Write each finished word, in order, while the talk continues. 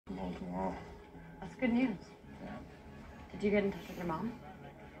I'm home tomorrow. That's good news. Yeah. Did you get in touch with your mom?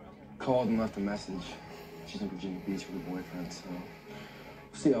 Called and left a message. She's in Virginia Beach with her boyfriend, so we'll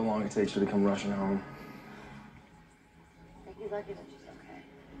see how long it takes her to come rushing home. I think he's lucky that she's okay.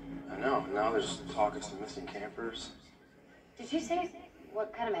 I know. Now there's talk of some missing campers. Did she say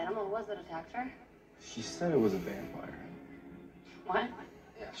what kind of animal it was that attacked her? She said it was a vampire. What?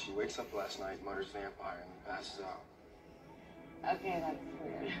 Yeah, she wakes up last night, mutters vampire, and then passes out. Okay, that's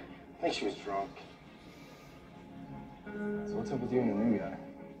weird. I think she was drunk. So what's up with you and the new guy?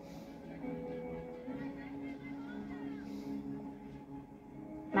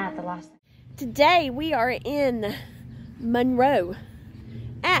 Matt, the last. Today we are in Monroe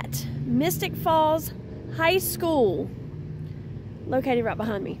at Mystic Falls High School, located right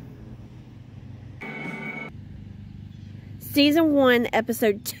behind me. Season 1,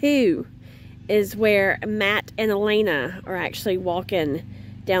 episode 2 is where Matt and Elena are actually walking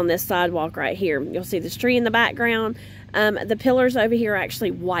down this sidewalk right here. You'll see this tree in the background. The pillars over here are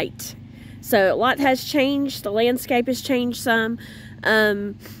actually white. So a lot has changed. The landscape has changed some.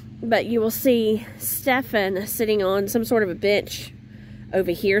 But you will see Stefan sitting on some sort of a bench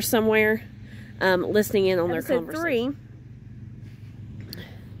over here somewhere, listening in on their conversation. 3.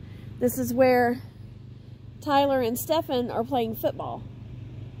 This is where Tyler and Stefan are playing football,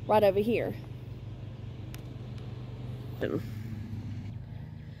 right over here.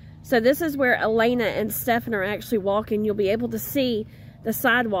 So this is where Elena and Stefan are actually walking. You'll be able to see the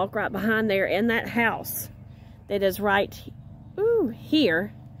sidewalk right behind there, and that house that is right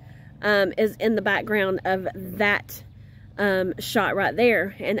here is in the background of that shot right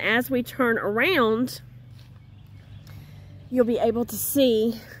there. And as we turn around, you'll be able to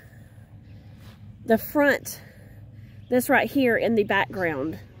see the front, this right here in the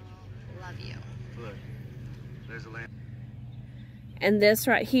background. Love you. Look, there's a land. And this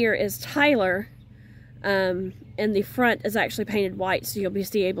right here is Tyler, and the front is actually painted white, so you'll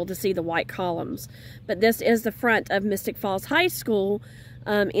be able to see the white columns. But this is the front of Mystic Falls High School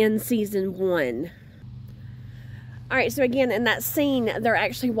in season 1. All right, so again, in that scene, they're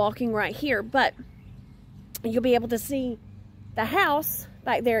actually walking right here, but you'll be able to see the house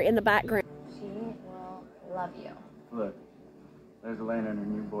back there in the background. She will love you. Look, there's Elena and her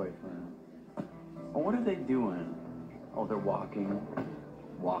new boyfriend. Oh, what are they doing? Oh, they're walking.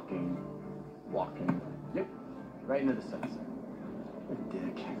 Yep, right into the sunset. What a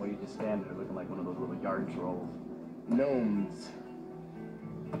dick. Well, you just stand there looking like one of those little yard trolls. Gnomes.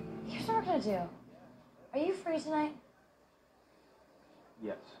 Here's what we're gonna do. Are you free tonight?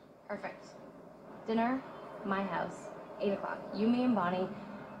 Yes. Perfect. Dinner, my house, 8 o'clock. You, me, and Bonnie.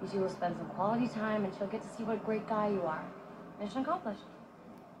 You two will spend some quality time, and she'll get to see what a great guy you are. Mission accomplished.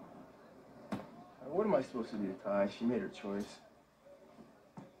 What am I supposed to do, Ty? She made her choice.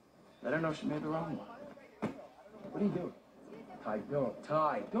 Let her know she made the wrong one. What are you doing? Ty, don't.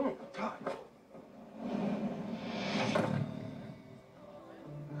 Ty, don't. Ty.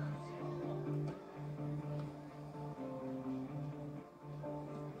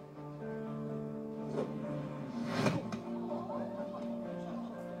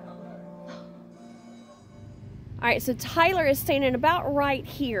 All right, so Tyler is standing about right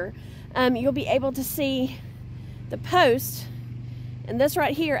here. You'll be able to see the post, and this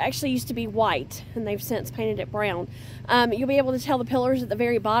right here actually used to be white, and they've since painted it brown. You'll be able to tell the pillars at the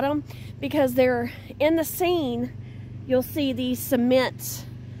very bottom because they're in the scene. You'll see these cement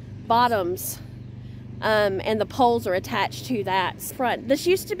bottoms, and the poles are attached to that front. This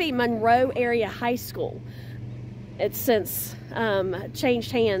used to be Monroe Area High School. It's since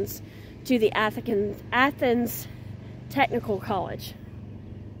changed hands to the Athens Technical College,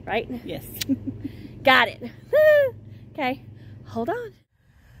 right? Yes. Got it. Okay, hold on.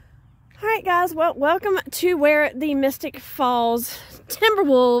 All right, guys, well, welcome to where the Mystic Falls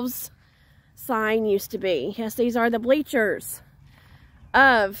Timberwolves sign used to be. Yes, these are the bleachers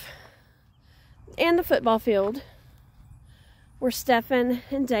and the football field where Stefan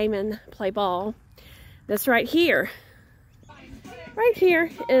and Damon play ball. This right here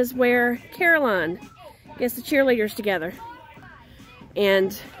is where Caroline gets the cheerleaders together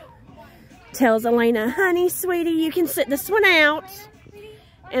and tells Elena, honey, sweetie, you can sit this one out.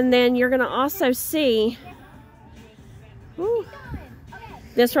 And then you're going to also see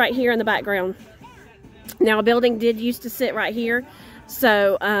this right here in the background. Now, a building did used to sit right here,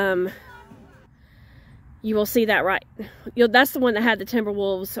 so you will see that right. That's the one that had the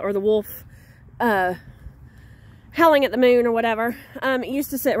Timberwolves, or the wolf howling at the moon or whatever. It used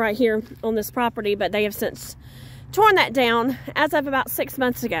to sit right here on this property, but they have since torn that down as of about 6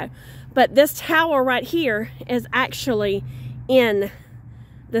 months ago. But this tower right here is actually in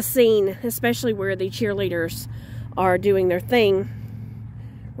the scene, especially where the cheerleaders are doing their thing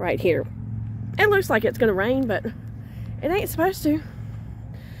right here. It looks like it's going to rain, but it ain't supposed to.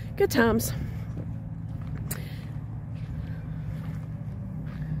 Good times.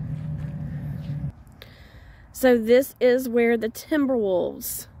 So this is where the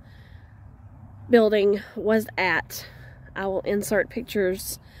Timberwolves building was at. I will insert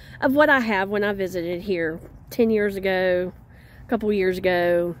pictures of what I have when I visited here 10 years ago, a couple years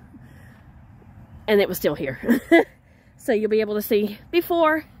ago, and it was still here. So you'll be able to see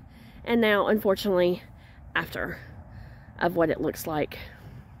before and now, unfortunately, after of what it looks like.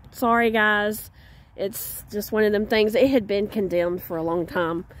 Sorry guys, it's just one of them things. It had been condemned for a long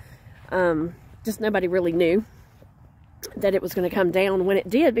time. Just nobody really knew that it was going to come down when it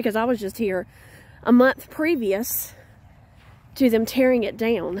did, because I was just here a month previous to them tearing it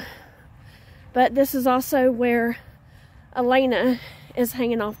down. But this is also where Elena is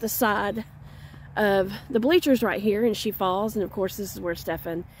hanging off the side of the bleachers right here, and she falls, and of course this is where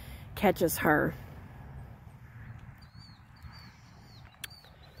Stefan catches her.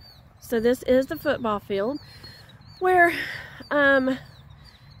 So this is the football field where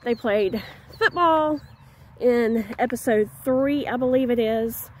they played football in episode 3, I believe it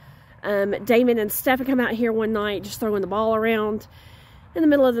is. Damon and Stefan come out here one night just throwing the ball around in the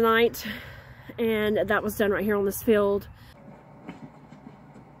middle of the night, and that was done right here on this field.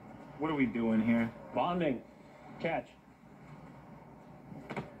 What are we doing here? Bonding. Catch.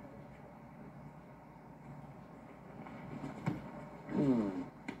 Come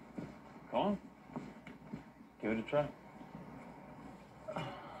on. Give it a try.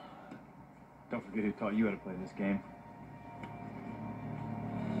 Don't forget who taught you how to play this game.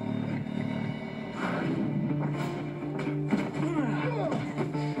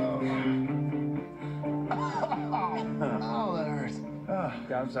 Oh, that hurts.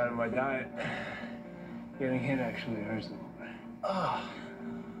 Downside of my diet. Getting hit actually hurts a little bit. Oh.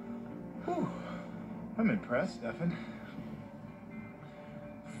 Whew. I'm impressed, Stefan.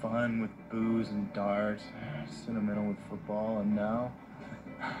 Fun with booze and darts, sentimental with football, and now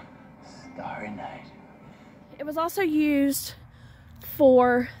Starry Night. It was also used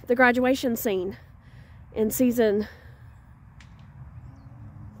for the graduation scene in season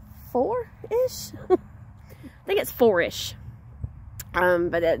 4-ish. I think it's 4-ish.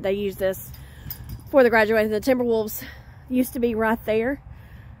 But they used this for the graduation. The Timberwolves used to be right there.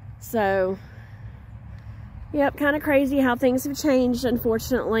 So, yep, kind of crazy how things have changed,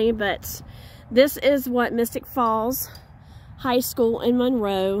 unfortunately. But this is what Mystic Falls High School in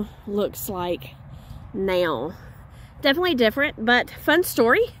Monroe looks like now. Definitely different, but fun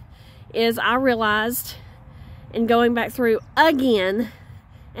story is I realized in going back through again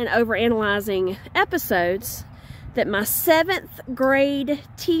and overanalyzing episodes that my 7th grade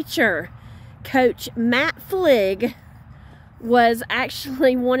teacher, Coach Matt Fligg, was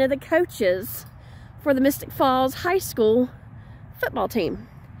actually one of the coaches for the Mystic Falls High School football team.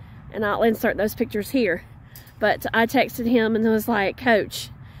 And I'll insert those pictures here. But I texted him and was like, Coach,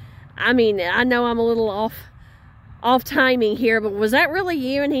 I mean, I know I'm a little off timing here, but was that really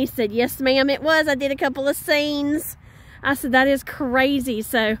you? And he said, yes, ma'am, it was. I did a couple of scenes. I said, that is crazy.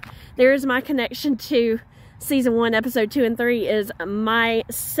 So there's my connection to season 1, episode 2 and 3 is my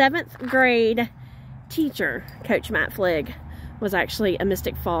 7th grade teacher, Coach Matt Fligg, was actually a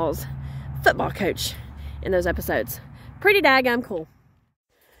Mystic Falls football coach in those episodes. Pretty daggum cool.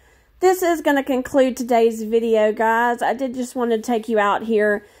 This is going to conclude today's video, guys. I did just want to take you out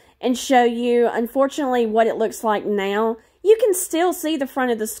here and show you, unfortunately, what it looks like now. You can still see the front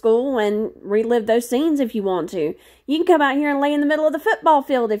of the school and relive those scenes if you want to. You can come out here and lay in the middle of the football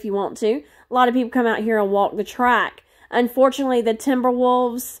field if you want to. A lot of people come out here and walk the track. Unfortunately, the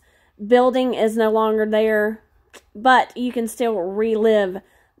Timberwolves building is no longer there, but you can still relive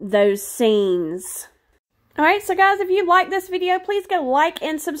those scenes. Alright, so guys, if you like this video, please go like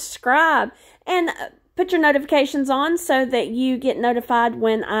and subscribe. And put your notifications on so that you get notified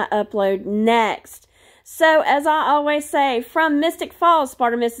when I upload next. So, as I always say, from Mystic Falls,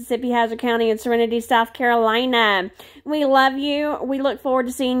 Sparta, Mississippi, Hazard County, and Serenity, South Carolina, we love you. We look forward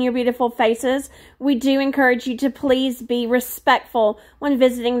to seeing your beautiful faces. We do encourage you to please be respectful when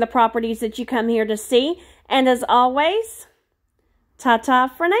visiting the properties that you come here to see. And as always, ta-ta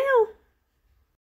for now.